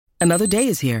Another day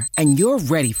is here, and you're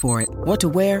ready for it. What to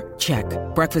wear? Check.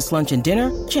 Breakfast, lunch, and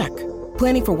dinner? Check.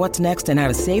 Planning for what's next and how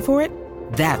to save for it?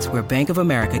 That's where Bank of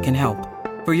America can help.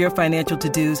 For your financial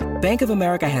to-dos, Bank of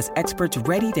America has experts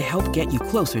ready to help get you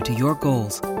closer to your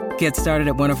goals. Get started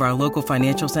at one of our local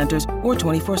financial centers or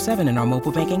 24/7 in our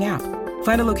mobile banking app.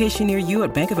 Find a location near you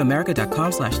at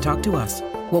bankofamerica.com/talktous.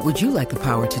 What would you like the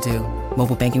power to do?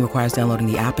 Mobile banking requires downloading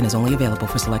the app and is only available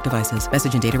for select devices.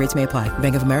 Message and data rates may apply.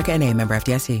 Bank of America N.A., member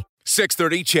FDIC.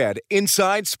 630 CHED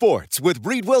Inside Sports with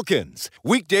Reed Wilkins.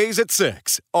 Weekdays at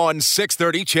 6 on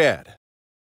 630 CHED.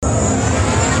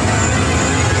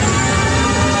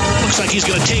 Looks like he's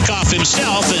going to take off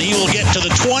himself, and he will get to the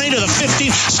 20, to the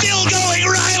 15. Still going,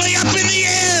 Riley up in the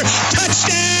air.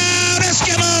 Touchdown,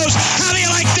 Eskimos. How do you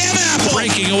like them apples?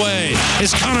 Breaking away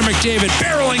is Connor McDavid,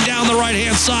 barreling down the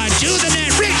right-hand side to the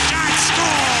net. Big shot, score!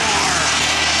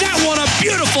 That one a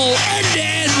beautiful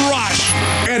end-to-end rush.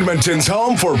 Edmonton's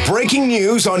home for breaking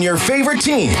news on your favorite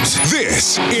teams.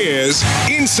 This is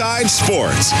Inside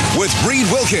Sports with Reed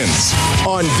Wilkins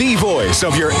on the voice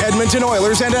of your Edmonton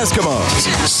Oilers and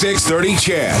Eskimos. 630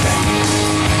 CHED.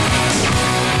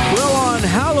 Well, on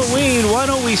Halloween, why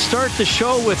don't we start the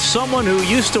show with someone who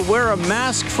used to wear a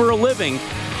mask for a living?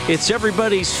 It's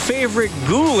everybody's favorite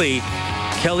ghoulie,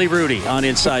 Kelly Hrudey, on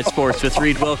Inside Sports with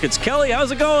Reed Wilkins. Kelly,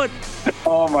 how's it going?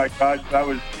 Oh, my gosh, that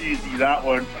was cheesy, that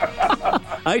one.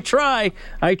 I try.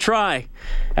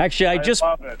 Actually,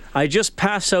 I just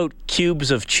pass out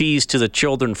cubes of cheese to the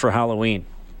children for Halloween.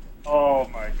 Oh,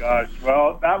 my gosh.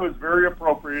 Well, that was very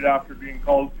appropriate after being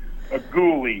called a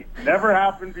ghoulie. Never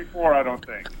happened before, I don't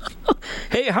think.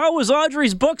 Hey, how was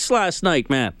Audrey's books last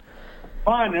night, man?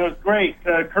 Fun. It was great.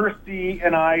 Kirsty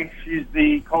and I, she's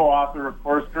the co-author, of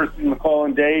course, Kirsty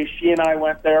McClellan Day. She and I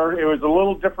went there. It was a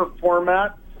little different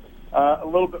format, a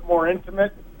little bit more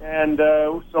intimate. And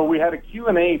so we had a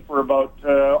Q&A for about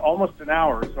almost an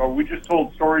hour. So we just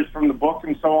told stories from the book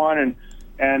and so on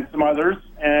and some others.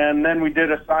 And then we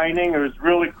did a signing. It was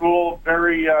really cool,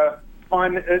 very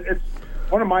fun. It's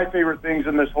one of my favorite things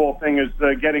in this whole thing is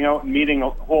getting out and meeting a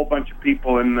whole bunch of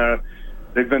people. And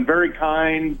they've been very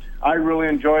kind. I really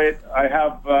enjoy it. I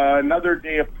have another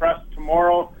day of press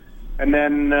tomorrow and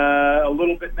then a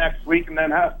little bit next week, and then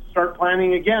have to start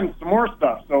planning again some more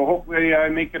stuff. So hopefully I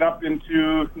make it up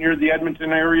into near the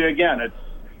Edmonton area again. It's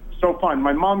so fun.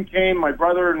 My mom came, my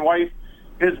brother and wife,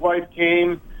 his wife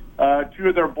came, two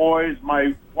of their boys.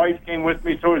 My wife came with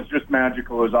me, so it was just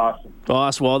magical. It was awesome.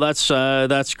 Awesome. Well,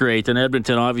 that's great. And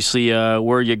Edmonton, obviously,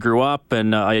 where you grew up,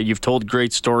 and you've told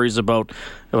great stories about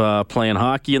playing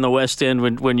hockey in the West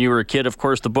End when you were a kid. Of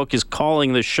course, the book is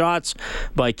Calling the Shots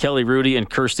by Kelly Hrudey and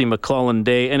Kirsty McClellan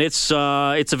Day, and it's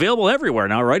available everywhere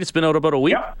now, right? It's been out about a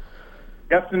week. Yep.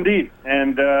 Yes, indeed.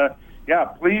 And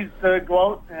please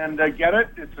go out and get it.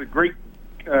 It's a great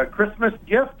Christmas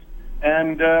gift.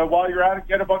 And while you're at it,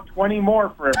 get about 20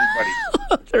 more for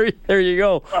everybody. There you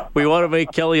go. We want to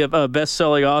make Kelly a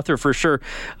best-selling author for sure.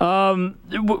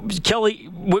 Kelly,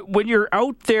 when you're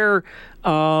out there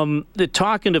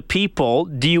talking to people,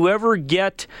 do you ever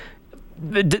get...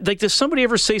 Like, does somebody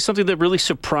ever say something that really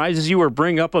surprises you or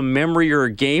bring up a memory or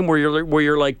a game where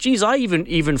you're like, geez, I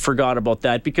even forgot about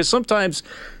that? Because sometimes,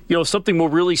 something will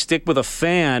really stick with a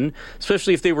fan,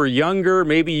 especially if they were younger.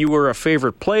 Maybe you were a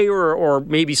favorite player, or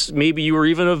maybe you were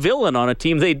even a villain on a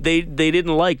team they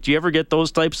didn't like. Do you ever get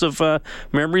those types of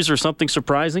memories or something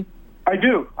surprising? I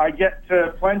do. I get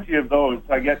plenty of those.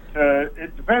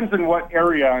 It depends on what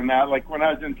area I'm at. Like when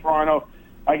I was in Toronto,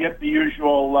 I get the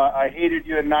usual, I hated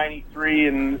you in 93,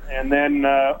 and then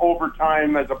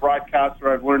overtime as a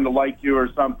broadcaster, I've learned to like you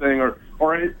or something,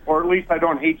 or at least I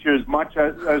don't hate you as much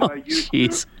as I used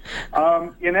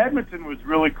to. In Edmonton was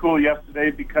really cool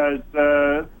yesterday because,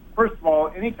 first of all,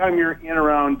 anytime you're in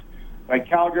around like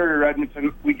Calgary or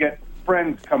Edmonton, we get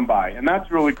friends come by, and that's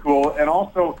really cool. And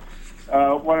also,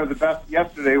 one of the best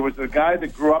yesterday was a guy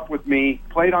that grew up with me,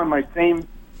 played on my same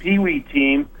Pee-wee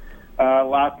team,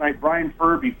 last night. Brian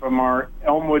Furby from our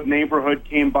Elmwood neighborhood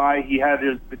came by. He had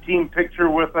the team picture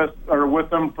with us, or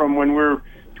with him from when we were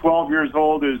 12 years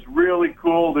old. It was really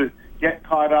cool to get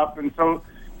caught up. And so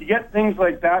you get things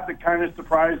like that kind of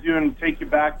surprise you and take you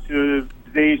back to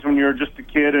the days when you were just a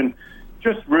kid. And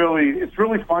it's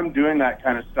really fun doing that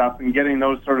kind of stuff and getting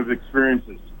those sort of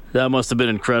experiences. That must have been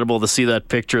incredible to see that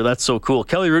picture. That's so cool.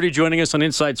 Kelly Hrudey joining us on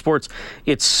Inside Sports.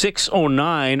 It's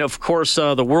 6:09. Of course,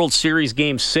 the World Series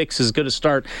Game 6 is going to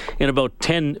start in about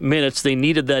 10 minutes. They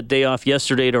needed that day off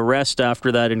yesterday to rest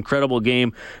after that incredible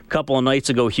game a couple of nights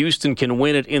ago. Houston can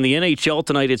win it. In the NHL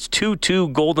tonight, it's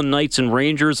 2-2 Golden Knights and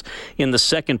Rangers in the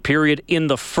second period. In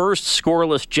the first,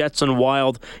 scoreless Jets and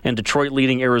Wild, and Detroit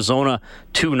leading Arizona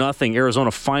 2-0.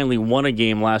 Arizona finally won a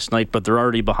game last night, but they're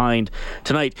already behind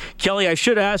tonight. Kelly, I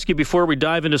should ask you before we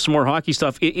dive into some more hockey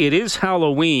stuff. It is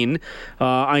Halloween.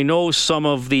 I know some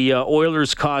of the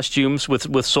Oilers costumes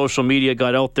with social media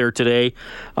got out there today.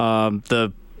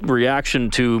 The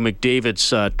reaction to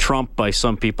McDavid's Trump by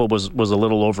some people was a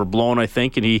little overblown, I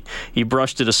think, and he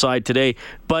brushed it aside today.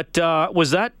 But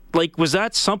was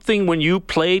that something when you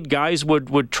played, guys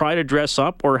would try to dress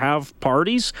up or have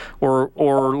parties,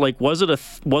 or like was it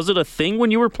a thing when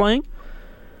you were playing?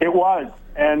 It was,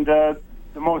 and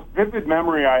the most vivid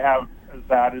memory I have is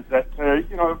that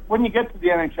when you get to the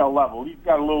NHL level, you've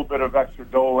got a little bit of extra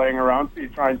dough laying around, so you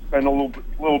try and spend a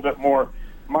little bit more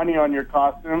money on your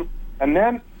costume. And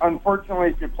then, unfortunately,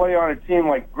 if you play on a team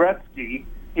like Gretzky,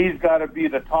 he's got to be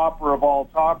the topper of all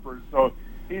toppers. So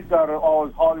he's got all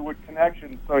his Hollywood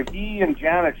connections. So he and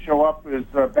Janet show up as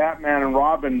Batman and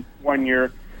Robin one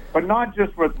year, but not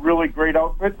just with really great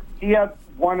outfits. He had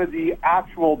one of the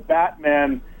actual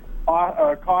Batman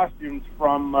costumes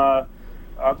from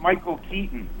Michael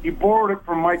Keaton. He borrowed it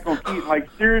from Michael Keaton. Like,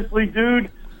 seriously,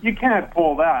 dude, you can't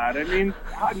pull that. I mean,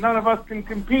 none of us can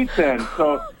compete then.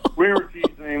 So we were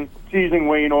teasing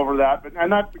Wayne over that.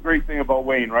 And that's the great thing about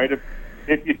Wayne, right?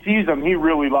 If you tease him, he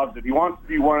really loves it. He wants to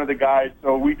be one of the guys,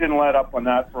 so we didn't let up on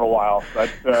that for a while. But,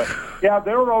 yeah,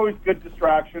 there were always good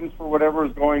distractions for whatever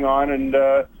was going on, and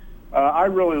I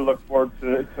really look forward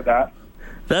to that.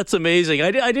 That's amazing.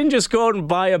 I didn't just go out and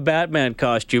buy a Batman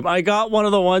costume. I got one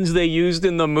of the ones they used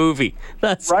in the movie.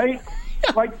 That's right.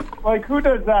 Like who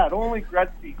does that? Only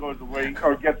Gretzky goes away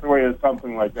or gets away with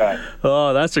something like that.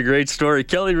 Oh, that's a great story.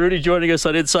 Kelly Hrudey joining us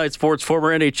on Inside Sports, former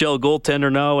NHL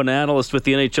goaltender, now an analyst with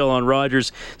the NHL on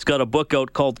Rogers. He's got a book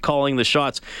out called Calling the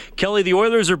Shots. Kelly, the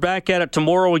Oilers are back at it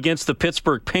tomorrow against the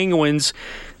Pittsburgh Penguins.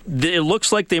 It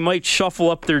looks like they might shuffle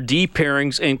up their D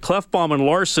pairings, and Klefbom and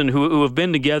Larson, who have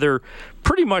been together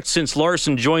pretty much since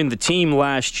Larson joined the team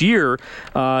last year.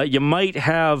 You might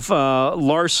have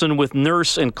Larson with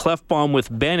Nurse and Klefbom with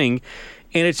Benning.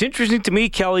 And it's interesting to me,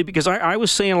 Kelly, because I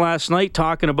was saying last night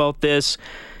talking about this,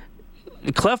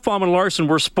 Klefbom and Larson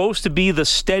were supposed to be the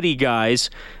steady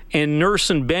guys, and Nurse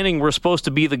and Benning were supposed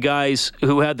to be the guys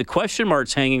who had the question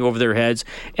marks hanging over their heads.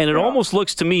 And it almost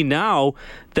looks to me now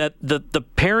that the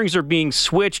pairings are being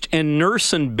switched, and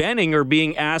Nurse and Benning are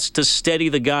being asked to steady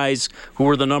the guys who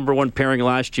were the number one pairing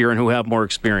last year and who have more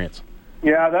experience.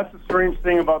 Yeah, that's the strange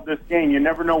thing about this game. You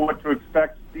never know what to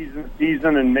expect season to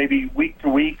season and maybe week to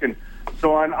week and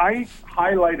so on. I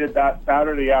highlighted that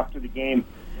Saturday after the game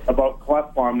about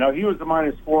Klefbom. Now, he was a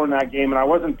 -4 in that game, and I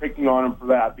wasn't picking on him for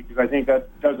that because I think that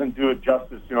doesn't do it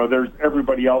justice. There's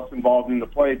everybody else involved in the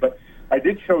play, but I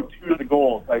did show two of the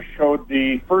goals. I showed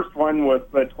the first one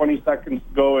with 20 seconds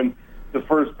to go in the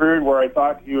first period where I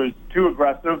thought he was too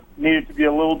aggressive, needed to be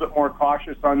a little bit more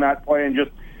cautious on that play and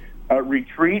just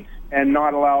retreat and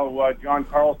not allow John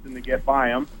Carlson to get by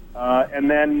him. And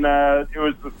then it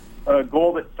was the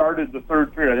goal that started the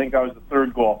third period. I think that was the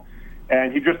third goal.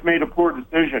 And he just made a poor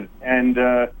decision, and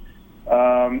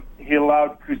he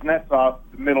allowed Kuznetsov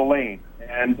the middle lane.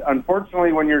 And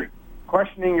unfortunately, when you're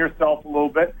questioning yourself a little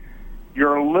bit,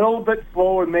 you're a little bit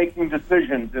slow in making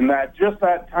decisions, and that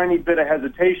tiny bit of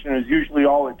hesitation is usually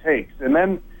all it takes. And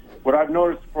then what I've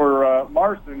noticed for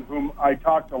Larson, whom I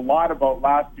talked a lot about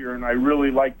last year, and I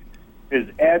really liked his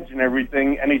edge and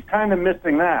everything, and he's kind of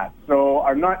missing that. So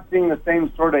I'm not seeing the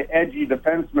same sort of edgy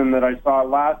defenseman that I saw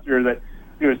last year that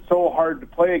he was so hard to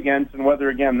play against, and whether,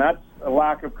 again, that's a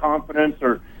lack of confidence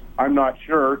or I'm not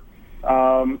sure.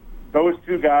 Those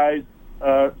two guys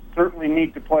certainly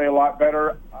need to play a lot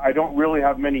better. I don't really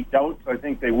have many doubts. I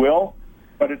think they will.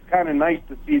 But it's kind of nice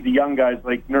to see the young guys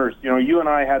like Nurse. You and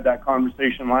I had that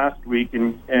conversation last week,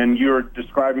 and you were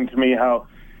describing to me how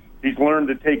he's learned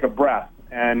to take a breath.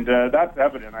 And that's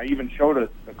evident. I even showed a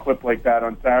clip like that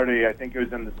on Saturday. I think it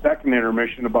was in the second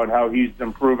intermission about how he's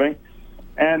improving.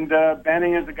 And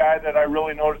Benning is a guy that I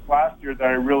really noticed last year that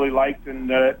I really liked,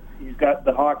 and he's got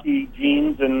the hockey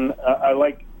genes, and I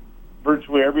like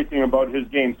virtually everything about his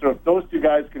game. So if those two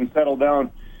guys can settle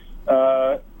down,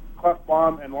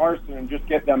 Klefbom and Larson, and just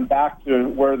get them back to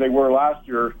where they were last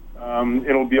year,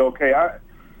 it'll be okay.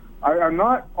 I'm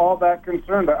not all that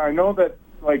concerned. I know that,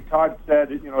 like Todd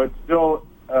said, it's still,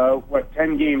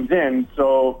 10 games in,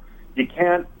 so you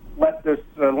can't let this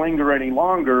linger any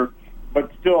longer.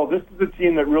 But still, this is a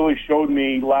team that really showed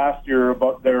me last year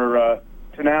about their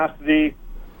tenacity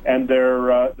and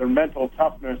their mental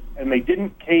toughness, and they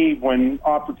didn't cave when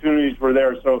opportunities were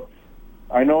there. So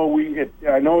I know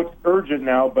it's urgent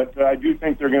now, but I do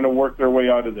think they're going to work their way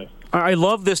out of this. I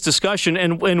love this discussion,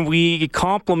 and when we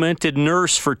complimented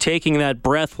Nurse for taking that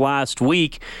breath last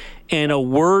week, and a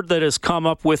word that has come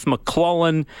up with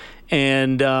McClellan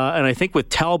and I think with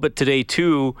Talbot today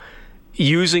too,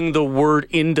 using the word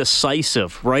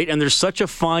indecisive, right? And there's such a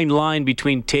fine line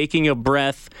between taking a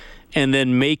breath and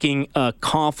then making a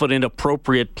confident,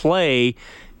 appropriate play,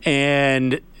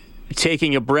 and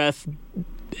taking a breath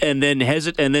and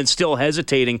then still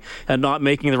hesitating and not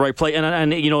making the right play.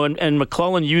 And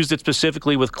McClellan used it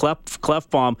specifically with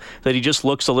Klefbom, that he just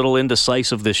looks a little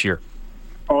indecisive this year.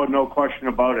 Oh, no question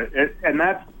about it.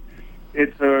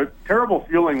 It's a terrible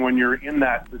feeling when you're in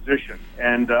that position.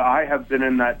 And I have been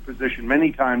in that position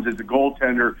many times as a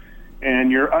goaltender,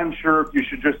 and you're unsure if you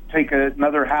should just take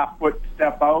another half-foot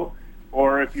step out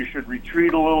or if you should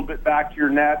retreat a little bit back to your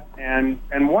net. And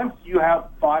once you have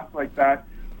thoughts like that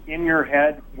in your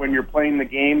head when you're playing the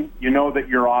game, you know that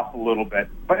you're off a little bit.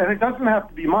 And it doesn't have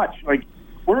to be much. Like,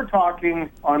 we're talking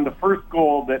on the first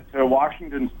goal that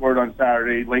Washington scored on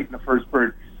Saturday, late in the first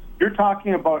period, you're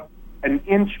talking about an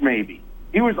inch maybe.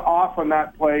 He was off on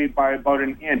that play by about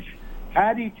an inch.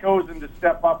 Had he chosen to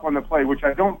step up on the play, which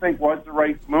I don't think was the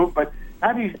right move, but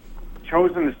had he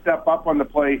chosen to step up on the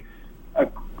play a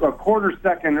quarter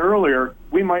second earlier,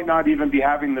 we might not even be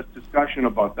having this discussion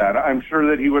about that. I'm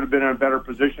sure that he would have been in a better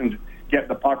position to get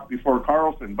the puck before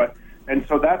Carlson. And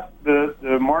so that's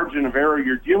the margin of error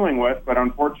you're dealing with. But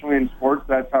unfortunately in sports,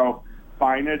 that's how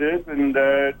fine it is.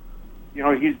 And,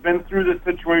 he's been through this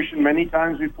situation many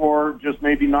times before, just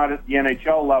maybe not at the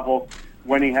NHL level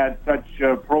when he had such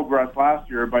progress last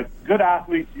year. But good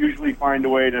athletes usually find a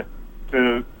way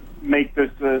to make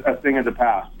this a thing of the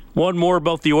past. One more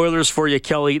about the Oilers for you,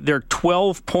 Kelly. They're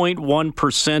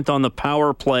 12.1% on the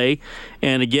power play.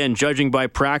 And again, judging by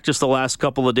practice the last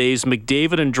couple of days,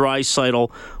 McDavid and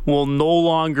Draisaitl will no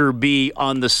longer be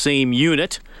on the same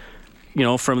unit.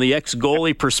 From the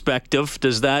ex-goalie perspective,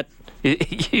 does that...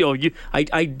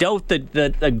 I doubt that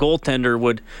a goaltender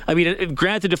would. I mean,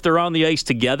 granted, if they're on the ice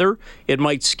together, it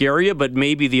might scare you, but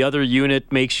maybe the other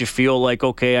unit makes you feel like,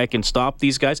 okay, I can stop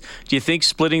these guys. Do you think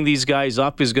splitting these guys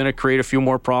up is going to create a few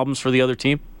more problems for the other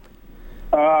team?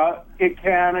 It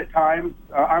can at times.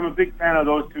 I'm a big fan of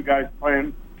those two guys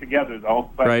playing together,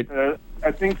 though. But right.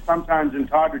 I think sometimes, and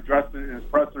Todd addressed it in his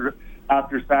presser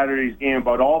after Saturday's game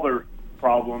about all their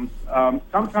problems.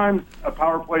 Sometimes a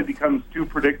power play becomes too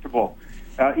predictable,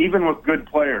 even with good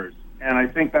players. And I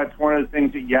think that's one of the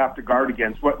things that you have to guard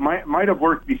against. What might have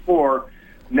worked before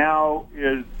now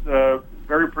is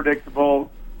very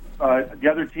predictable. The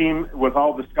other team, with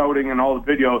all the scouting and all the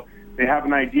video, they have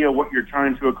an idea what you're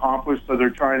trying to accomplish, so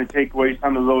they're trying to take away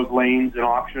some of those lanes and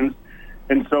options.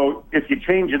 And so if you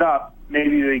change it up,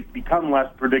 maybe they become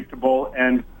less predictable,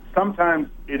 and sometimes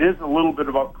it is a little bit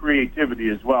about creativity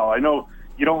as well. I know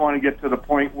you don't want to get to the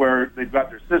point where they've got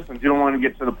their systems. You don't want to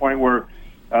get to the point where,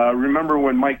 remember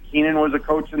when Mike Keenan was a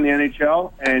coach in the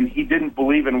NHL and he didn't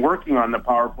believe in working on the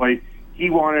power play. He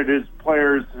wanted his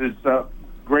players, his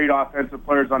great offensive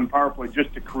players on the power play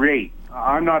just to create.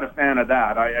 I'm not a fan of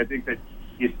that. I think that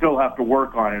you still have to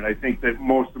work on it. I think that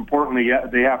most importantly,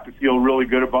 they have to feel really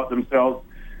good about themselves.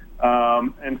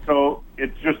 And so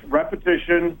it's just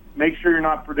repetition, make sure you're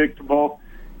not predictable,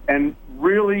 and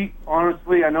really,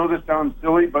 honestly, I know this sounds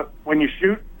silly, but when you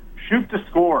shoot to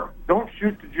score. Don't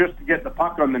shoot just to get the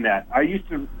puck on the net. I used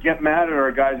to get mad at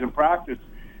our guys in practice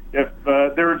if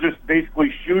they were just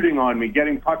basically shooting on me,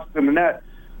 getting pucks in the net.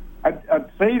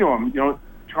 I'd say to them,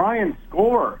 try and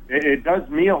score. It does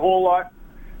me a whole lot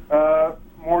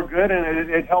more good, and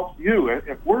it helps you.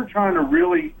 If we're trying to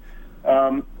really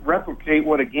replicate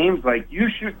what a game's like, you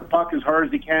shoot the puck as hard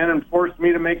as you can and force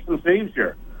me to make some saves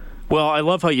here. Well, I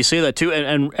love how you say that too,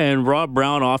 and Rob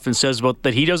Brown often says about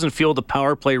that he doesn't feel the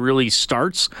power play really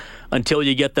starts until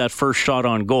you get that first shot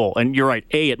on goal. And you're right,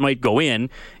 A, it might go in,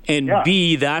 and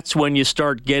B, that's when you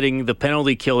start getting the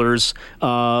penalty killers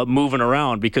moving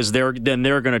around, because they're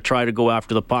going to try to go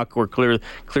after the puck or clear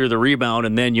the rebound,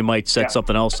 and then you might set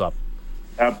something else up.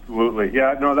 Absolutely,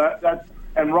 yeah. No, that's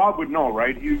and Rob would know,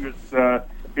 right? He was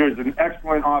an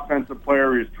excellent offensive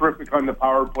player. He was terrific on the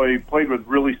power play. He played with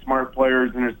really smart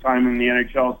players in his time in the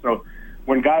NHL. So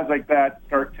when guys like that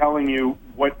start telling you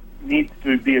what needs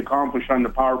to be accomplished on the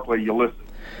power play, you listen.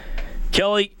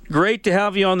 Kelly, great to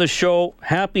have you on the show.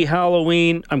 Happy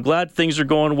Halloween. I'm glad things are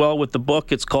going well with the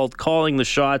book. It's called Calling the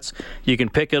Shots. You can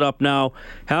pick it up now.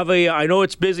 I know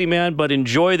it's busy, man, but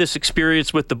enjoy this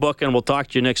experience with the book, and we'll talk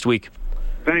to you next week.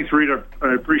 Thanks, Rita.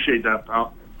 I appreciate that,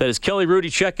 pal. That is Kelly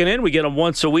Hrudey checking in. We get him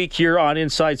once a week here on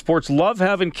Inside Sports. Love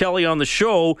having Kelly on the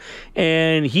show,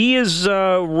 and he is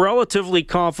relatively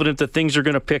confident that things are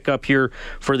going to pick up here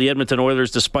for the Edmonton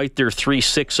Oilers despite their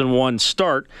 3-6-1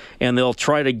 start, and they'll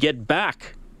try to get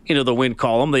back into the win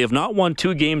column. They have not won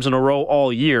 2 games in a row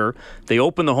all year. They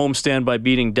opened the homestand by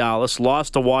beating Dallas,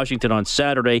 lost to Washington on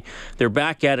Saturday. They're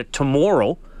back at it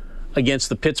tomorrow against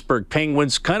the Pittsburgh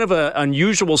Penguins. Kind of an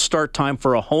unusual start time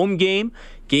for a home game.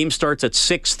 Game starts at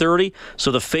 6:30, so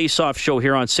the face-off show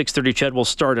here on 6:30 Ched will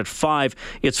start at 5.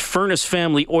 It's Furnace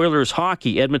Family Oilers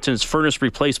Hockey, Edmonton's furnace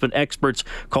replacement experts.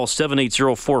 Call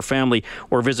 780-4FAMILY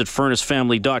or visit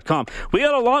furnacefamily.com. We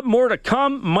got a lot more to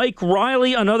come. Mike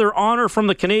Riley, another honor from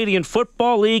the Canadian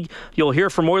Football League. You'll hear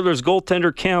from Oilers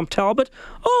goaltender Cam Talbot.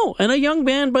 Oh, and a young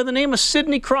man by the name of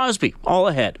Sidney Crosby. All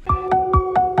ahead.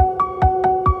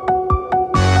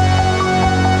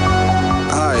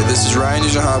 Hi, this is Ryan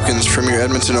Nugent-Hopkins from your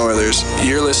Edmonton Oilers.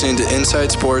 You're listening to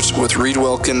Inside Sports with Reed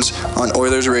Wilkins on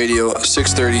Oilers Radio,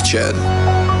 630 Ched.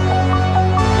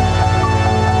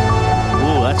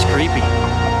 Ooh, that's creepy.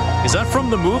 Is that from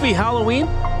the movie Halloween?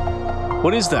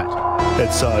 What is that?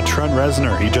 It's Trent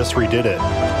Reznor. He just redid it.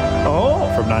 Oh.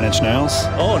 From Nine Inch Nails.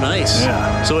 Oh, nice.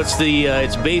 Yeah. So it's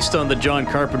it's based on the John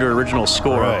Carpenter original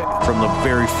score from the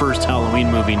very first Halloween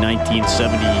movie,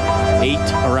 1978,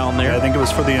 around there. Yeah, I think it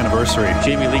was for the anniversary.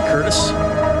 Jamie Lee Curtis.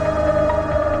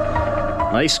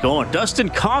 Nice going. Dustin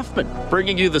Kaufman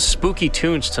bringing you the spooky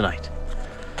tunes tonight.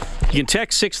 You can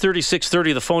text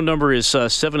 630-630. The phone number is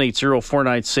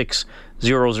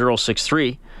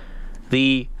 780-496-0063.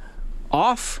 The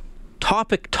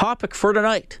off-topic topic for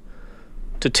tonight,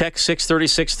 to text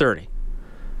 630-630.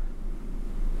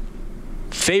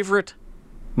 Favorite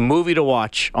movie to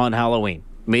watch on Halloween?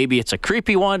 Maybe it's a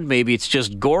creepy one. Maybe it's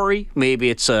just gory.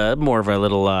 Maybe it's more of a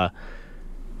little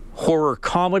horror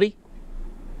comedy.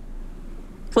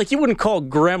 Like, you wouldn't call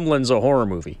Gremlins a horror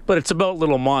movie, but it's about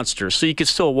little monsters, so you could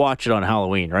still watch it on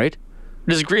Halloween, right?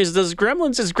 Is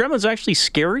Gremlins actually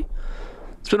scary?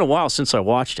 It's been a while since I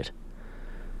watched it.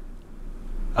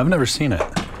 I've never seen it.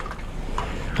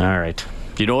 All right.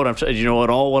 You know what I'm saying? You know what?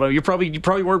 You probably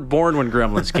weren't born when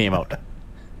Gremlins came out.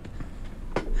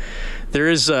 There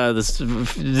is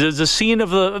there's a scene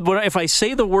of if I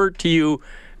say the word to you,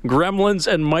 Gremlins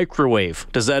and microwave,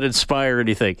 does that inspire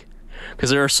anything?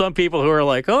 Because there are some people who are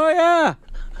like, oh yeah,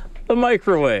 the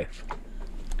microwave.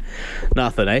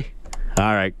 Nothing, eh?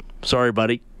 All right. Sorry,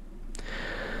 buddy.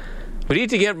 We need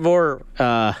to get more.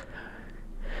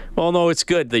 Well, no, it's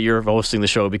good that you're hosting the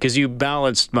show because you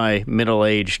balanced my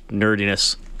middle-aged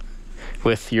nerdiness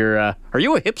with your... are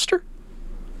you a hipster?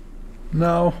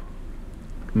 No.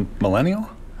 Millennial?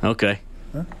 Okay.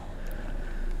 Huh?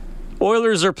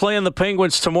 Oilers are playing the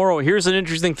Penguins tomorrow. Here's an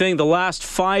interesting thing. The last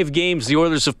 5 games the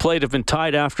Oilers have played have been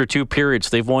tied after 2 periods.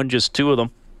 They've won just 2 of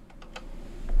them.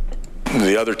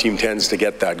 The other team tends to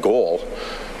get that goal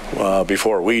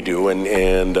before we do,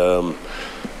 and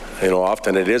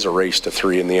often it is a race to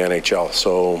 3 in the NHL.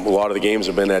 So a lot of the games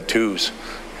have been at 2s,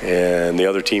 and the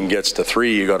other team gets to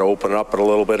 3. You got to open up it a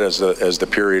little bit as the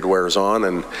period wears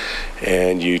on,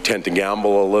 and you tend to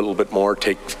gamble a little bit more,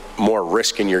 take more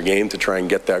risk in your game to try and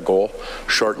get that goal,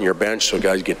 shorten your bench so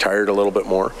guys get tired a little bit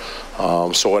more.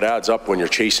 So it adds up when you're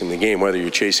chasing the game, whether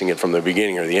you're chasing it from the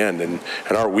beginning or the end. And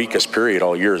our weakest period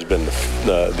all year has been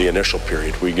the initial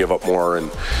period. We give up more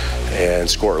and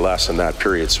score less in that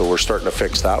period. So we're starting to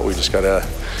fix that. We just got to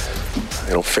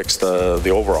fix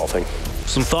the overall thing.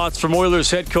 Some thoughts from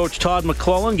Oilers head coach Todd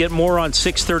McLellan. Get more on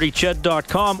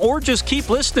 630ched.com, or just keep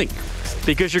listening,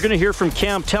 because you're going to hear from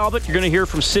Cam Talbot, you're going to hear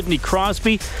from Sidney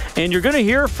Crosby, and you're going to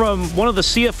hear from one of the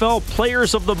CFL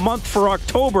Players of the Month for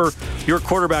October, your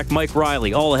quarterback Mike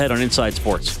Riley. All ahead on Inside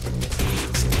Sports.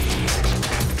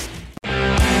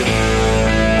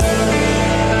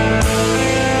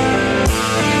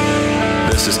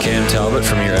 This is Cam Talbot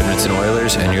from your Edmonton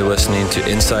Oilers, and you're listening to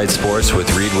Inside Sports with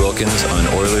Reed Wilkins on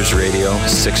Oilers Radio,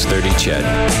 630 Ched.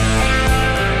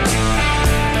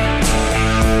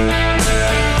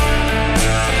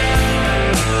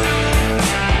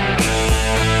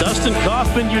 Dustin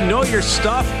Kaufman, you know your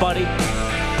stuff, buddy.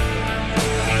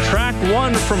 Track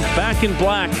 1 from Back in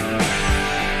Black.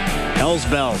 Hell's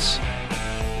Bells.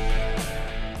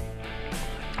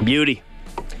 Beauty.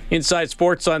 Inside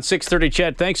Sports on 630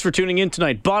 Ched. Thanks for tuning in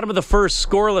tonight. Bottom of the first,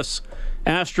 scoreless.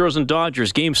 Astros and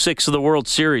Dodgers, Game 6 of the World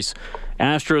Series.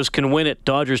 Astros can win it.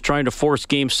 Dodgers trying to force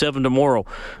Game 7 tomorrow.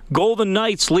 Golden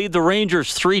Knights lead the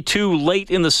Rangers 3-2 late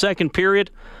in the second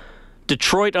period.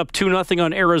 Detroit up 2-0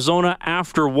 on Arizona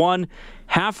after 1.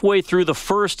 Halfway through the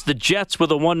first, the Jets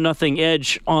with a 1-0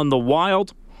 edge on the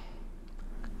Wild.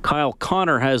 Kyle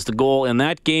Connor has the goal in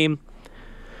that game.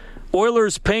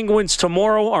 Oilers Penguins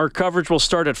tomorrow. Our coverage will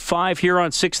start at 5 here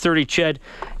on 6:30 CHED.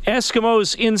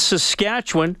 Eskimos in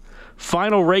Saskatchewan.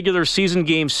 Final regular season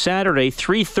game Saturday,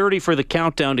 3:30 for the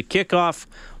countdown to kickoff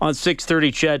on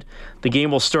 6:30 CHED. The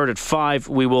game will start at 5.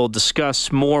 We will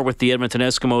discuss more with the Edmonton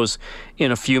Eskimos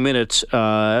in a few minutes.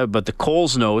 But the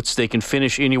Coles notes they can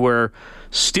finish anywhere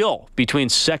still between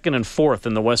 2nd and 4th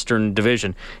in the Western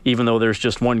Division, even though there's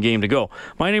just one game to go.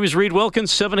 My name is Reed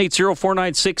Wilkins,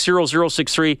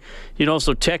 780-496-0063. You can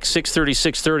also text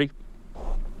 630-630.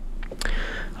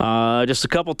 Just a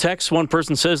couple texts. One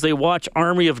person says they watch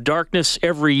Army of Darkness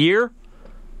every year.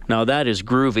 Now that is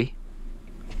groovy.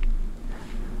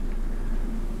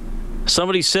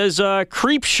 Somebody says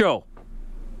Creep Show.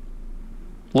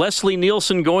 Leslie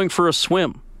Nielsen going for a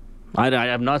swim. I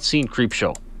have not seen Creep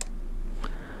Show.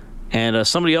 And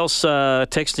somebody else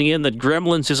texting in that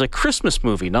Gremlins is a Christmas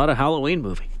movie, not a Halloween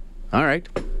movie. All right.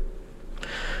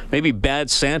 Maybe Bad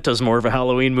Santa's more of a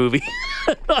Halloween movie,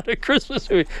 not a Christmas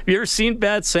movie. Have you ever seen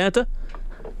Bad Santa?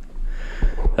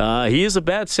 He is a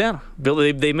bad Santa.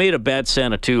 They made a Bad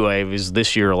Santa too. It was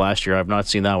this year or last year. I've not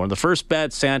seen that one. The first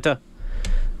Bad Santa,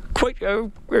 quite a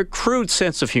crude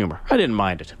sense of humor. I didn't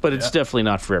mind it, but it's definitely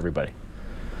not for everybody.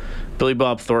 Billy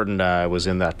Bob Thornton was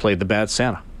in that, played the Bad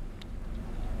Santa.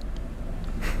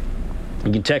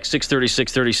 You can text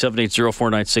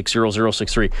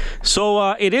 630-630-780-496-0063.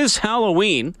 So it is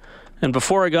Halloween, and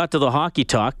before I got to the hockey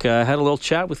talk, I had a little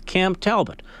chat with Cam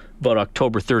Talbot about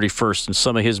October 31st and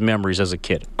some of his memories as a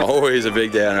kid. Always a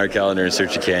big day on our calendar in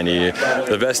search of candy.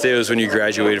 The best day was when you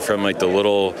graduated from like the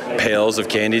little pails of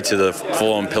candy to the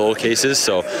full-on pillowcases.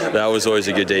 So that was always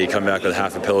a good day. You come back with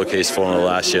half a pillowcase full and it'll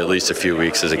last you at least a few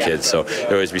weeks as a kid. So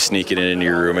you'd always be sneaking it into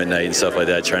your room at night and stuff like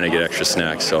that, trying to get extra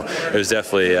snacks. So it was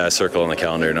definitely a circle on the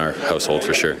calendar in our household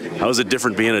for sure. How is it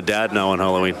different being a dad now on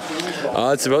Halloween?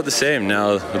 It's about the same.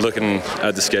 Now, looking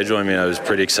at the schedule, I mean, I was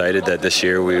pretty excited that this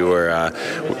year we were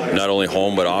not only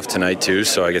home but off tonight too,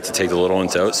 so I get to take the little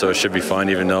ones out, so it should be fun,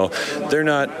 even though they're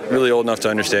not really old enough to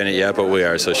understand it yet, but we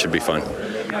are, so it should be fun.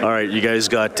 All right, you guys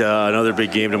got another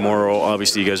big game tomorrow.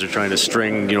 Obviously, you guys are trying to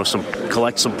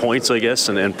collect some points, I guess,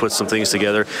 and put some things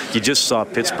together. You just saw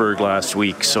Pittsburgh last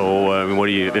week, so and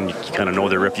you kind of know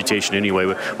their reputation anyway.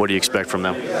 What do you expect from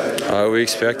them? We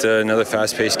expect another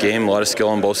fast-paced game, a lot of skill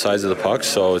on both sides of the puck,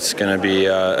 so it's going to be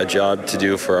a job to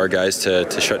do for our guys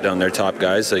to shut down their top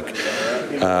guys. Like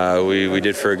we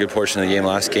did for a good portion of the game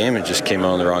last game. It just came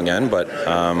out on the wrong end, but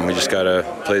we just got to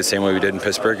play the same way we did in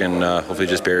Pittsburgh and hopefully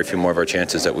just bury a few more of our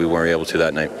chances that we weren't able to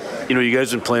that night. You know, you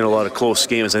guys have been playing a lot of close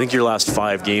games. I think your last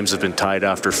 5 games have been tied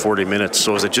after 40 minutes.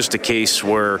 So is it just a case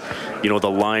where, the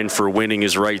line for winning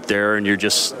is right there and you're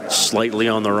just slightly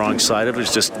on the wrong side of it?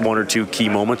 It's just 1 or 2 key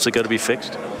moments that got to be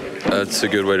fixed? That's a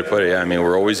good way to put it. Yeah, I mean,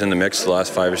 we're always in the mix the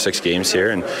last 5 or 6 games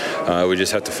here, and we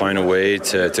just have to find a way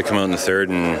to come out in the third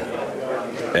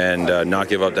and not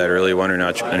give up that early one and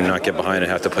not get behind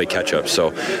and have to play catch up.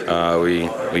 So we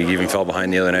even fell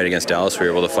behind the other night against Dallas. We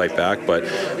were able to fight back, but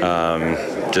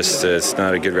it's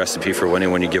not a good recipe for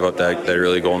winning when you give up that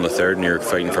early goal in the third and you're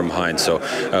fighting from behind. So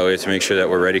we have to make sure that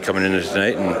we're ready coming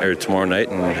into tomorrow night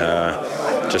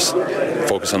and just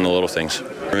focus on the little things.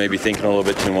 We're maybe thinking a little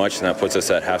bit too much, and that puts us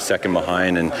at half second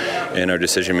behind in our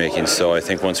decision making. So I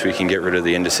think once we can get rid of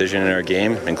the indecision in our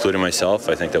game, including myself,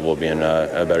 I think that we'll be in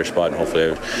a better spot, and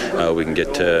hopefully we can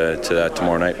get to that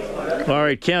tomorrow night. All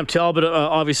right, Cam Talbot,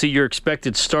 obviously your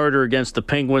expected starter against the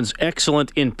Penguins.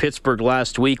 Excellent in Pittsburgh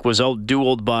last week, was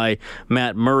out-dueled by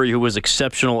Matt Murray, who was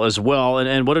exceptional as well.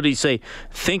 And what did he say?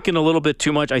 Thinking a little bit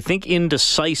too much. I think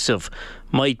indecisive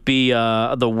might be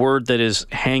the word that is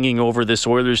hanging over this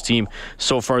Oilers team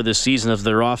so far this season, as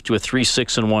they're off to a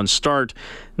 3-6-1 start,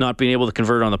 not being able to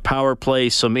convert on the power play,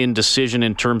 some indecision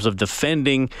in terms of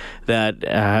defending that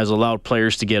has allowed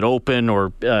players to get open, or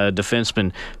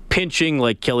defensemen pinching,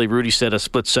 like Kelly Rudy said, a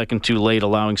split second too late,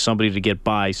 allowing somebody to get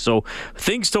by. So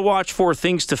things to watch for,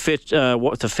 things to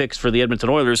fix for the Edmonton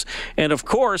Oilers. And of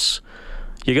course,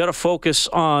 you got to focus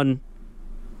on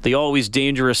the always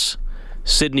dangerous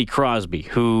Sidney Crosby,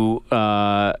 who,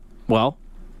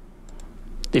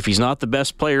 if he's not the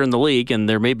best player in the league, and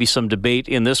there may be some debate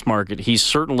in this market, he's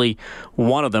certainly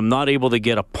one of them. Not able to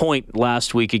get a point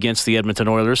last week against the Edmonton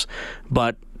Oilers,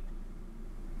 but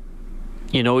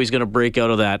he's going to break out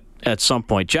of that at some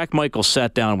point. Jack Michaels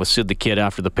sat down with Sid the Kid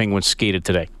after the Penguins skated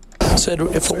today. Sid,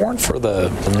 if it weren't for the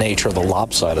nature of the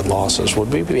lopsided losses,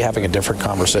 would we be having a different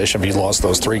conversation if you lost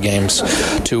those 3 games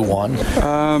 2-1?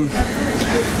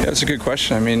 Yeah, that's a good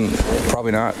question. I mean,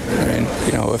 probably not. I mean,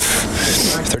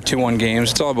 if they're 2-1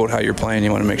 games, it's all about how you're playing.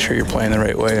 You want to make sure you're playing the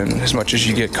right way, and as much as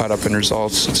you get caught up in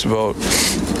results, it's about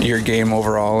your game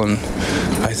overall. And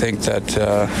I think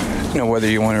that whether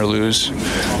you win or lose,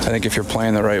 I think if you're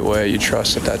playing the right way, you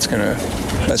trust that that's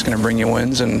gonna bring you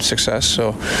wins and success.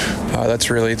 So that's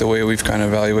really the way we've kind of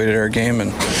evaluated our game,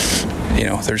 and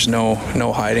there's no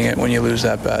hiding it when you lose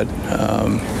that bad.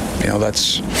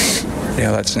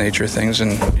 That's the nature of things,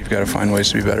 and you've got to find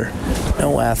ways to be better.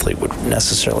 No athlete would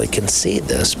necessarily concede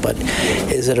this, but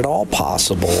is it at all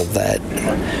possible that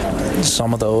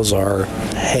some of those are,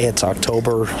 hey, it's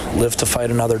October, live to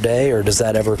fight another day, or does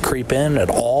that ever creep in at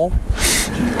all?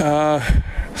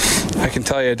 I can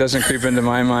tell you it doesn't creep into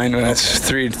my mind when it's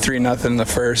 3-0 in the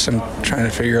first. I'm trying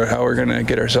to figure out how we're going to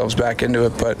get ourselves back into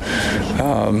it, but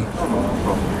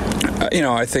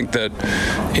I think that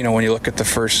when you look at the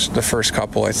first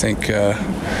couple, I think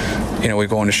we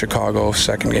go into Chicago,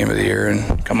 second game of the year,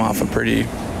 and come off a pretty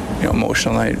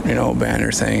emotional night,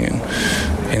 banner thing, and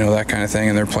that kind of thing,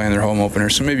 and they're playing their home opener.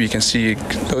 So maybe you can see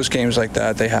those games like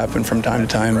that, they happen from time to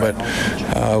time, but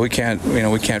we can't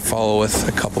follow with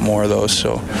a couple more of those.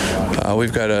 So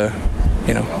we've got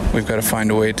to find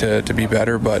a way to be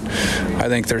better. But I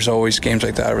think there's always games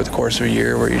like that over the course of a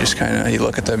year where you just you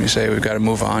look at them, you say, we've got to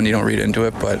move on. You don't read into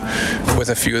it. But with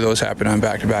a few of those happening on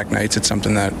back-to-back nights, it's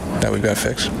something that we've got to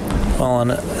fix. Well,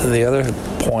 and the other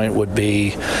point would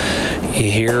be, you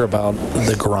hear about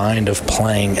the grind of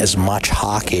playing as much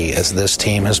hockey as this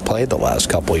team has played the last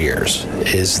couple of years.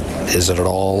 Is it at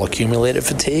all accumulated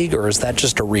fatigue, or is that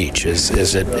just a reach? Is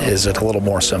it a little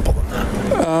more simple than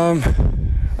that?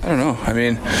 I don't know. I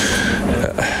mean,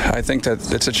 I think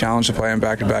that it's a challenge to play on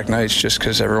back-to-back nights just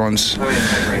because everyone's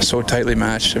so tightly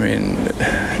matched. I mean,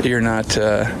 you're not,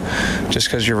 just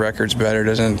because your record's better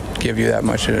doesn't give you that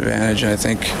much of an advantage. And I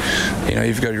think,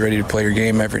 you've got to be ready to play your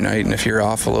game every night. And if you're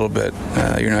off a little bit,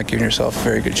 you're not giving yourself a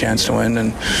very good chance to win.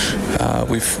 And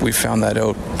we've found that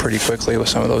out pretty quickly with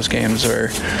some of those games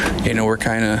where, we're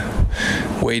kind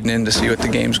of wading in to see what the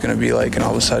game's going to be like, and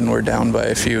all of a sudden we're down by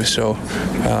a few. So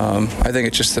I think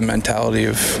it's just the mentality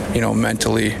of,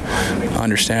 mentally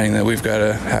understanding that we've got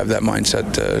to have that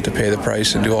mindset to pay the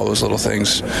price and do all those little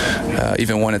things,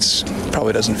 even when it's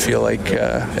probably doesn't feel like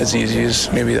as easy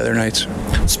as maybe the other nights.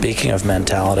 Speaking of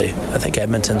mentality, I think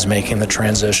Edmonton's making the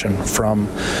transition from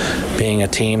being a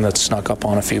team that snuck up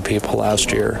on a few people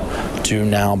last year to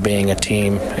now being a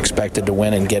team expected to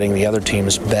win and getting the other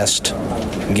team's best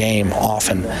game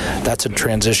often. That's a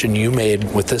transition you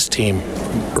made with this team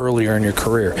earlier in your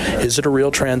career. Is it a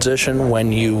real transition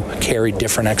when you carry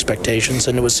different expectations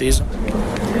into a season?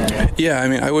 Yeah, I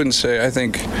mean, I wouldn't say. I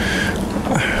think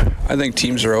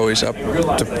teams are always up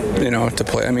to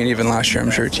play. I mean, even last year,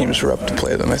 I'm sure teams were up to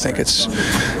play them. I think it's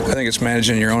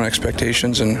managing your own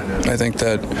expectations, and I think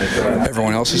that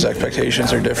everyone else's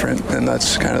expectations are different, and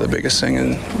that's kind of the biggest thing.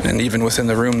 And even within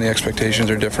the room, the expectations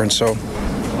are different. So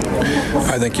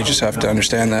I think you just have to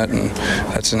understand that, and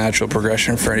that's a natural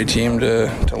progression for any team to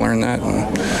learn that.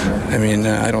 And I mean,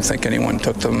 I don't think anyone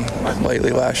took them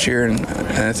lightly last year, and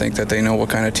I think that they know what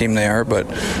kind of team they are. But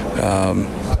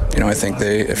I think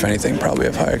they, if anything, probably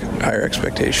have higher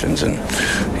expectations, and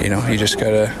you just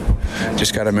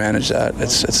gotta manage that.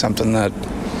 It's something that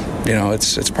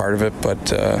it's part of it,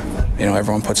 but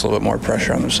everyone puts a little bit more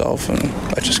pressure on themselves, and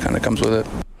that just kind of comes with it.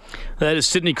 That is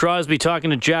Sidney Crosby talking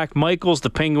to Jack Michaels.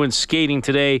 The Penguins skating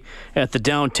today at the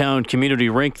downtown community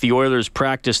rink. The Oilers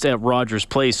practiced at Rogers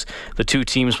Place. The two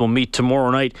teams will meet tomorrow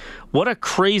night. What a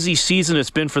crazy season it's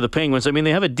been for the Penguins. I mean,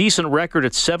 they have a decent record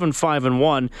at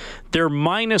 7-5-1. They're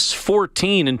minus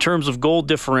 14 in terms of goal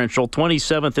differential,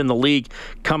 27th in the league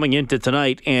coming into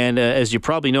tonight. And as you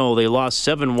probably know, they lost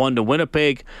 7-1 to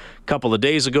Winnipeg. A couple of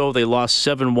days ago, they lost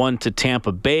 7-1 to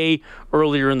Tampa Bay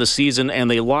earlier in the season,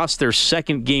 and they lost their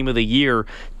second game of the year,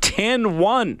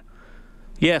 10-1.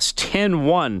 Yes,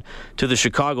 10-1 to the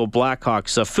Chicago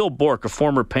Blackhawks. Phil Bourque, a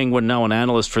former Penguin, now an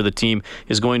analyst for the team,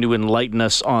 is going to enlighten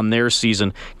us on their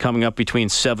season coming up between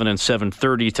 7 and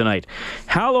 7:30 tonight.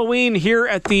 Halloween here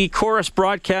at the Chorus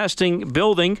Broadcasting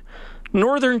Building.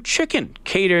 Northern Chicken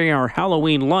catering our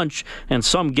Halloween lunch, and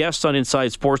some guests on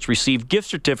Inside Sports receive gift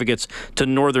certificates to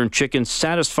Northern Chicken,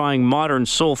 satisfying modern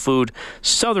soul food,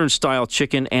 Southern-style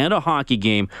chicken, and a hockey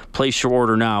game. Place your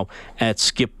order now at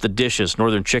Skip the Dishes.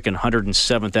 Northern Chicken,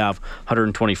 107th Ave,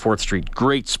 124th Street.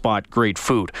 Great spot, great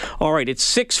food. All right, it's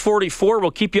 6:44.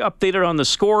 We'll keep you updated on the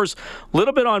scores. A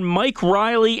little bit on Mike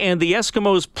Riley and the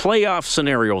Eskimos' playoff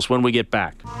scenarios when we get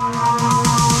back.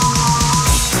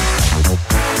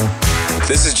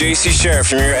 This is JC Sheriff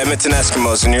from your Edmonton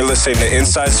Eskimos, and you're listening to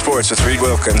Inside Sports with Reed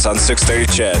Wilkins on 630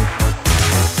 CHED.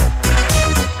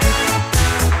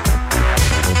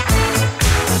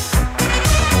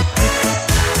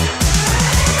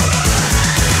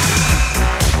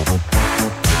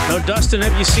 Now, Dustin,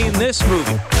 have you seen this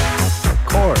movie? Of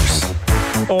course.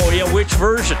 Oh, yeah, which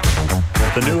version?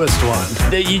 The newest one.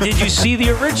 Did you see the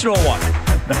original one?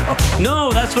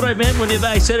 No, that's what I meant when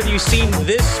I said, have you seen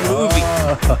this movie?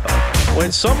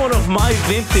 When someone of my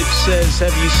vintage says,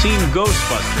 have you seen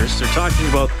Ghostbusters? They're talking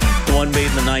about the one made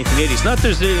in the 1980s. Not that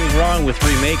there's anything wrong with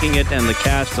remaking it and the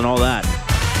cast and all that.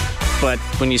 But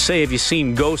when you say, have you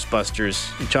seen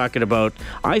Ghostbusters, you're talking about,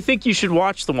 I think you should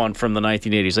watch the one from the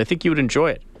 1980s. I think you would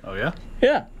enjoy it. Oh, yeah?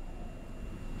 Yeah.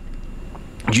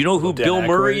 Do you know who Bill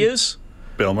Murray is?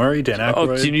 Bill Murray, Dan Aykroyd.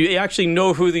 Oh, do you actually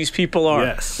know who these people are?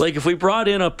 Yes. Like if we brought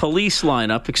in a police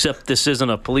lineup, except this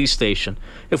isn't a police station,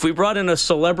 if we brought in a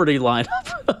celebrity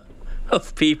lineup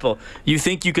of people, you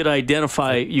think you could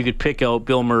identify, you could pick out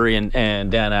Bill Murray and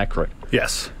Dan Aykroyd?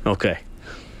 Yes. Okay.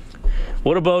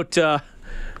 What about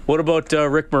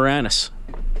Rick Moranis?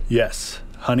 Yes.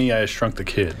 Honey, I Shrunk the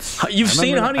Kids. You've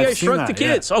seen Honey, I Shrunk the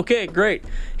Kids. Yeah. Okay, great.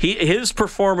 His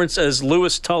performance as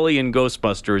Louis Tully in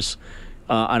Ghostbusters,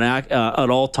 an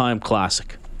all-time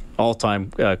classic.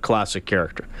 All-time classic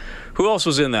character. Who else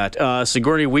was in that?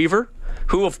 Sigourney Weaver,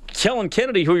 who of Kellen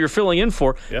Kennedy, who you're filling in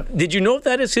for. Yep. Did you know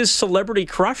that is his celebrity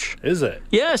crush? Is it?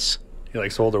 Yes. He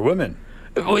likes older women.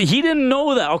 Well, he didn't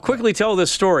know that. I'll quickly tell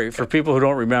this story for people who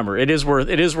don't remember. It is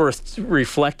worth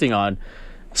reflecting on.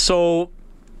 So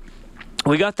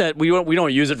we got that. We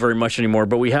don't use it very much anymore,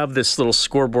 but we have this little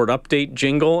scoreboard update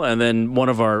jingle, and then one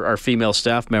of our female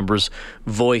staff members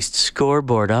voiced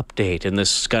scoreboard update in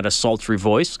this kind of sultry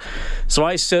voice. So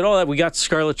I said, we got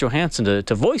Scarlett Johansson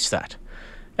to voice that.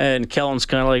 And Kellen's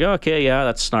kind of like, okay, yeah,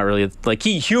 that's not really... Like,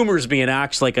 he humors me and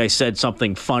acts like I said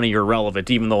something funny or relevant,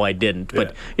 even though I didn't.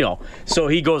 But, so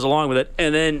he goes along with it.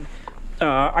 And then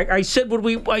I said,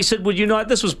 would you not...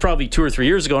 This was probably 2 or 3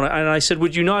 years ago, and I said,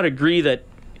 would you not agree that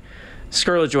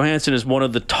Scarlett Johansson is one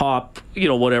of the top,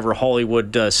 whatever,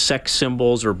 Hollywood sex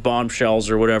symbols or bombshells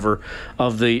or whatever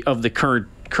of the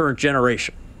current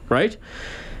generation, right?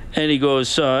 And he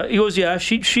goes, yeah,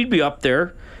 she'd be up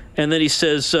there. And then he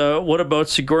says, what about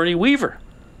Sigourney Weaver?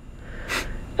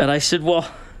 And I said, I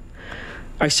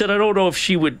don't know if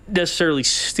she would necessarily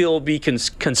still be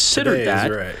considered Today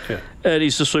that. is right, yeah. And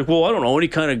he's just like, I don't know. And he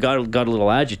kind of got a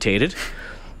little agitated.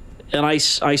 And I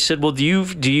said, do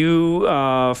you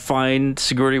find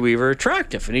Sigourney Weaver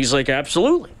attractive? And he's like,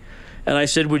 absolutely. And I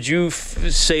said, would you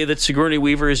say that Sigourney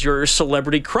Weaver is your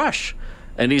celebrity crush?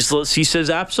 And he says,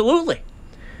 absolutely.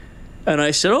 And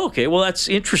I said, okay, well, that's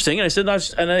interesting. And I said, not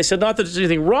that there's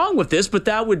anything wrong with this, but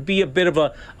that would be a bit of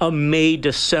a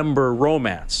May-December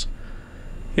romance.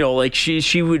 Like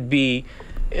she would be,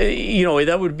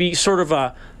 that would be sort of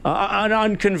an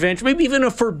unconventional, maybe even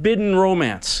a forbidden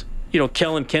romance.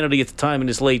 Kellen Kennedy at the time in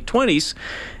his late 20s.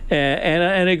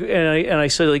 And I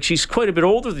said, like, she's quite a bit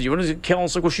older than you. And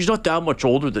Kellen's like, well, she's not that much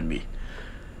older than me.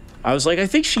 I was like, I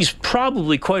think she's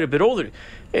probably quite a bit older.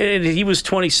 And he was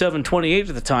 27, 28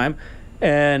 at the time.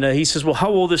 And he says, well, how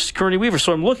old is Sigourney Weaver?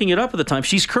 So I'm looking it up at the time.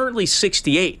 She's currently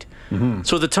 68. Mm-hmm.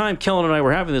 So at the time Kellen and I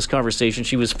were having this conversation,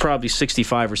 she was probably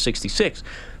 65 or 66.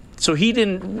 So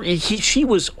she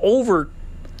was over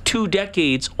 2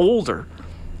 decades older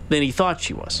than he thought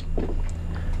she was.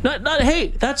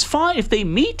 Hey, that's fine. If they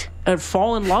meet and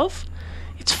fall in love,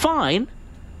 it's fine.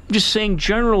 I'm just saying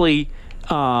generally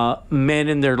men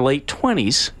in their late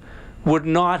 20s would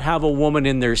not have a woman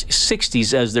in their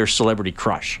 60s as their celebrity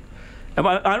crush.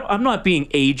 I'm not being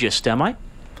ageist, am I?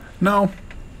 No.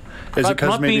 Is it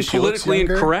because maybe being she looks politically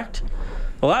younger? incorrect?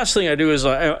 The last thing I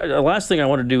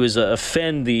want to do is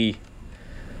offend the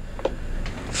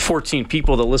 14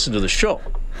 people that listen to the show.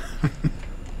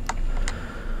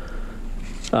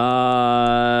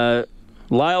 Lyle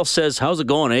says, how's it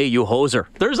going, you hoser?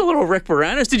 There's a little Rick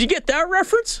Moranis. Did you get that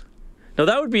reference? Now,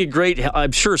 that would be a great...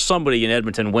 I'm sure somebody in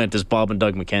Edmonton went as Bob and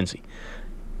Doug McKenzie.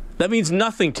 That means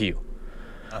nothing to you.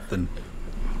 Nothing.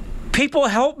 People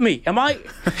help me.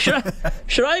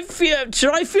 Should I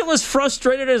feel as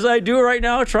frustrated as I do right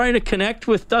now trying to connect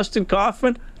with Dustin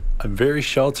Kaufman? I'm very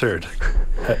sheltered.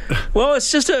 Well, it's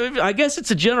just I guess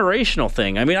it's a generational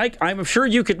thing. I mean, I'm sure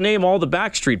you could name all the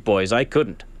Backstreet Boys. I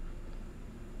couldn't.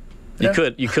 You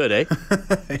could, eh?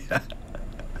 Yeah.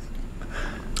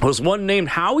 Was one named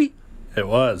Howie? It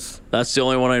was. That's the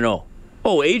only one I know.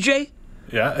 Oh, AJ?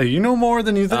 Yeah, you know more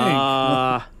than you think.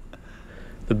 The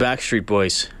Backstreet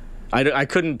Boys. I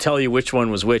couldn't tell you which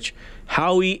one was which.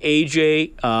 Howie,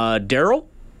 AJ, Daryl?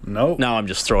 Nope. Now I'm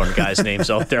just throwing guys' names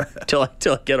out there till I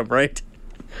get them right.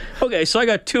 Okay, so I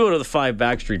got 2 out of the 5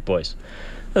 Backstreet Boys.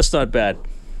 That's not bad.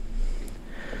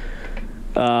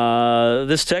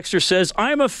 This texter says,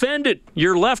 I'm offended.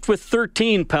 You're left with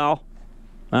 13, pal.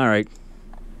 All right.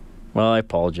 Well, I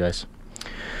apologize.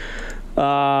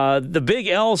 The Big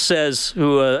L says,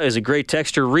 who is a great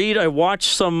texter, Reed, I watched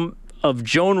some of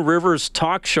Joan Rivers'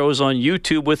 talk shows on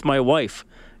YouTube with my wife.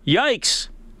 Yikes.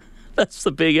 That's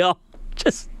the Big L.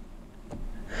 Just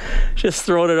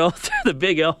throwing it out there. The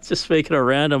Big L just making a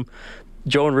random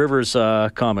Joan Rivers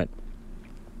comment.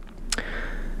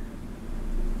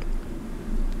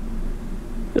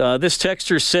 This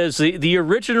texter says, the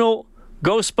original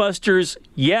Ghostbusters,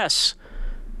 yes.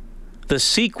 The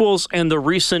sequels and the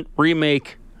recent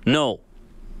remake, no.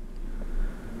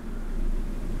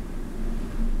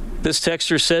 This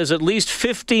texter says, at least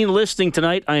 15 listening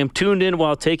tonight. I am tuned in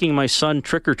while taking my son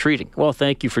trick-or-treating. Well,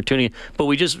 thank you for tuning in. But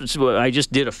I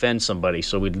just did offend somebody,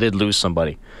 so we did lose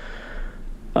somebody.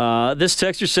 This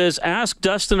texter says, ask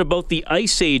Dustin about the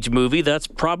Ice Age movie. That's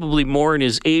probably more in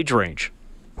his age range.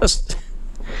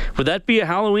 Would that be a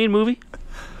Halloween movie?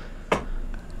 I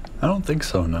don't think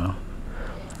so, no.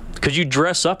 Could you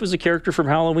dress up as a character from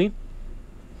Halloween?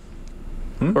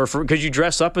 Or could you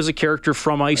dress up as a character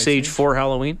from Ice Age for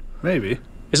Halloween? Maybe.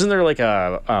 Isn't there like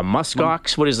a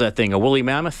muskox? What is that thing? A woolly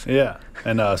mammoth? Yeah,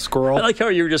 and a squirrel. I like how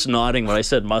you were just nodding when I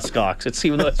said muskox.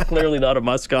 Even though it's clearly not a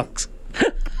muskox.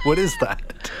 What is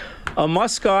that? A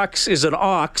muskox is an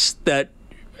ox that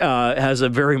has a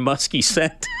very musky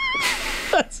scent.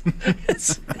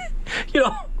 It's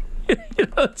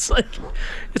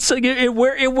like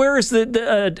it wears the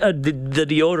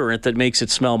deodorant that makes it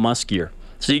smell muskier.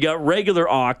 So you got regular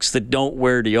ox that don't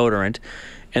wear deodorant,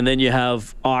 and then you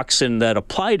have oxen that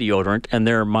apply deodorant, and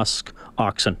they're musk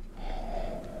oxen.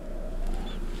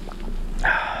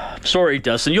 Sorry,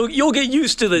 Dustin. You'll get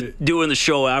used to doing the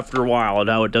show after a while, and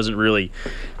how it doesn't really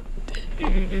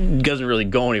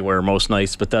go anywhere most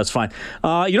nights, but that's fine.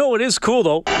 You know what is cool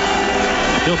though?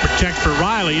 He'll protect for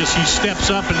Riley as he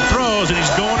steps up and throws, and he's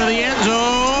going to the end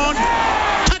zone.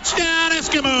 Touchdown,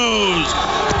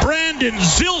 Eskimos! Brandon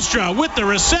Zylstra with the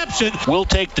reception. Will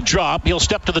take the drop. He'll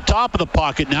step to the top of the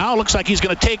pocket now. Looks like he's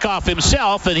going to take off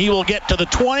himself, and he will get to the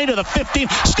 20, to the 15.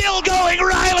 Still going,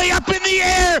 Riley up in the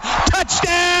air.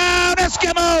 Touchdown,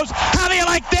 Eskimos! How do you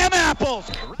like them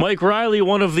apples? Mike Riley,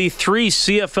 one of the 3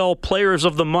 CFL Players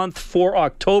of the Month for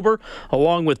October,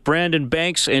 along with Brandon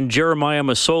Banks and Jeremiah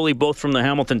Masoli, both from the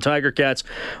Hamilton Tiger Cats.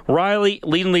 Riley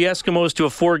leading the Eskimos to a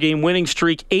 4-game winning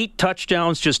streak, 8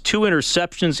 touchdowns, just 2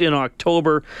 interceptions in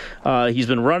October. He's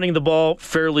been running the ball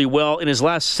fairly well. In his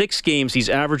last 6 games, he's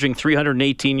averaging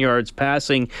 318 yards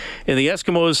passing. And the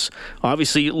Eskimos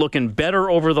obviously looking better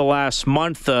over the last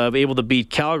month, able to beat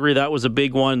Calgary. That was a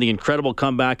big one. The incredible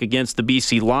comeback against the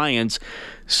BC Lions.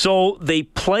 So they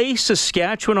play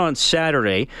Saskatchewan on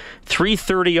Saturday,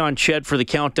 3:30 on Ched for the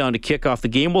countdown to kickoff. The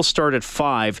game will start at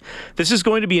 5. This is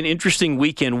going to be an interesting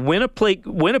weekend.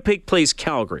 Winnipeg plays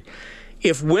Calgary.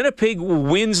 If Winnipeg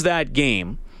wins that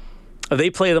game, they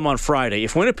play them on Friday.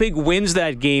 If Winnipeg wins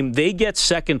that game, they get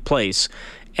second place.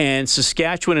 And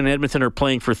Saskatchewan and Edmonton are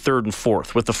playing for 3rd and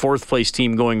 4th, with the 4th place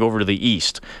team going over to the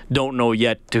East. Don't know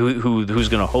yet who's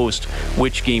going to host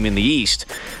which game in the East.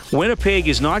 Winnipeg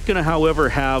is not going to, however,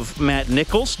 have Matt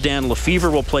Nichols. Dan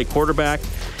Lefevre will play quarterback.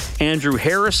 Andrew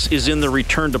Harris is in the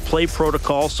return-to-play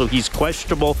protocol, so he's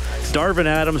questionable. Darvin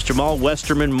Adams, Jamal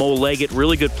Westerman, Mo Leggett,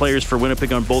 really good players for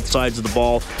Winnipeg on both sides of the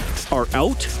ball, are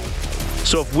out.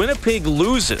 So if Winnipeg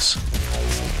loses,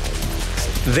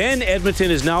 then Edmonton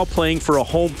is now playing for a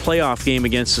home playoff game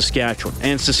against Saskatchewan.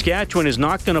 And Saskatchewan is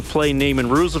not going to play Naaman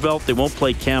Roosevelt. They won't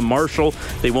play Cam Marshall.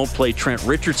 They won't play Trent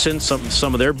Richardson,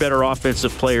 some of their better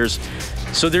offensive players.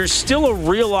 So there's still a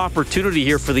real opportunity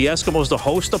here for the Eskimos to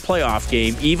host a playoff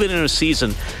game, even in a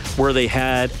season where they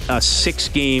had a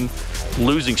 6-game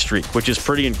losing streak, which is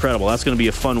pretty incredible. That's going to be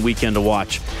a fun weekend to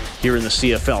watch here in the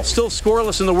CFL. Still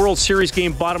scoreless in the World Series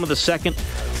game, bottom of the 2nd.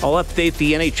 I'll update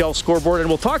the NHL scoreboard, and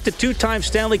we'll talk to 2-time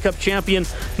Stanley Cup champion,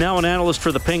 now an analyst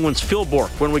for the Penguins, Phil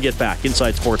Bourque, when we get back.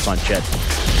 Inside Sports on Ched.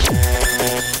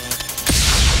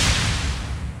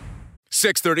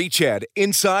 6:30 Ched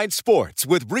Inside Sports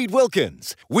with Reed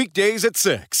Wilkins. Weekdays at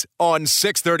 6 on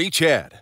 6:30 Ched.